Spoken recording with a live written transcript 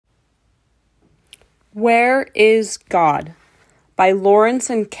Where is God? By Lawrence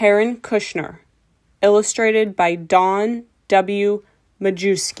and Karen Kushner. Illustrated by Dawn W.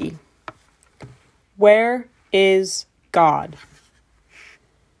 Majewski. Where is God?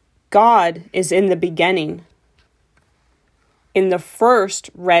 God is in the beginning. In the first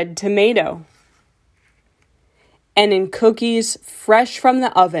red tomato. And in cookies fresh from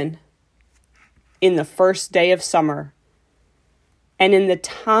the oven. In the first day of summer. And in the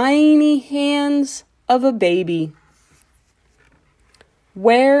tiny hands of a baby.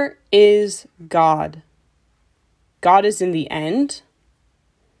 Where is God? God is in the end.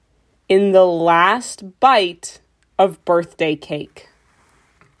 In the last bite of birthday cake.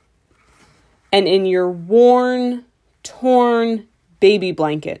 And in your worn, torn baby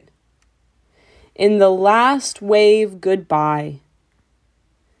blanket. In the last wave goodbye.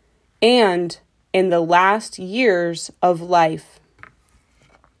 And in the last years of life.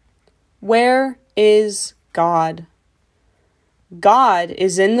 Where is God? God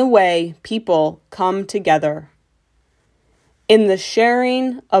is in the way people come together. In the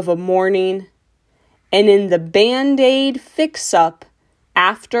sharing of a morning, and in the Band-Aid fix-up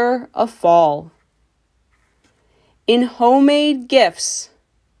after a fall. In homemade gifts,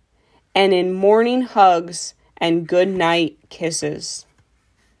 and in morning hugs and goodnight kisses.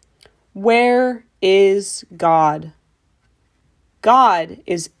 Where is God? God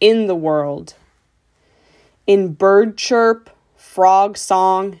is in the world. In bird chirp, frog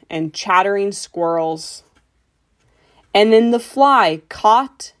song, and chattering squirrels. And in the fly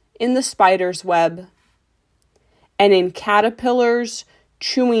caught in the spider's web. And in caterpillars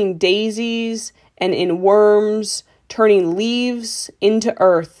chewing daisies, and in worms turning leaves into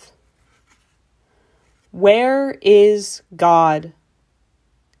earth. Where is God?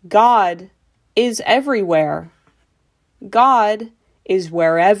 God is everywhere. God is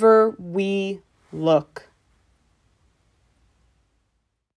wherever we look.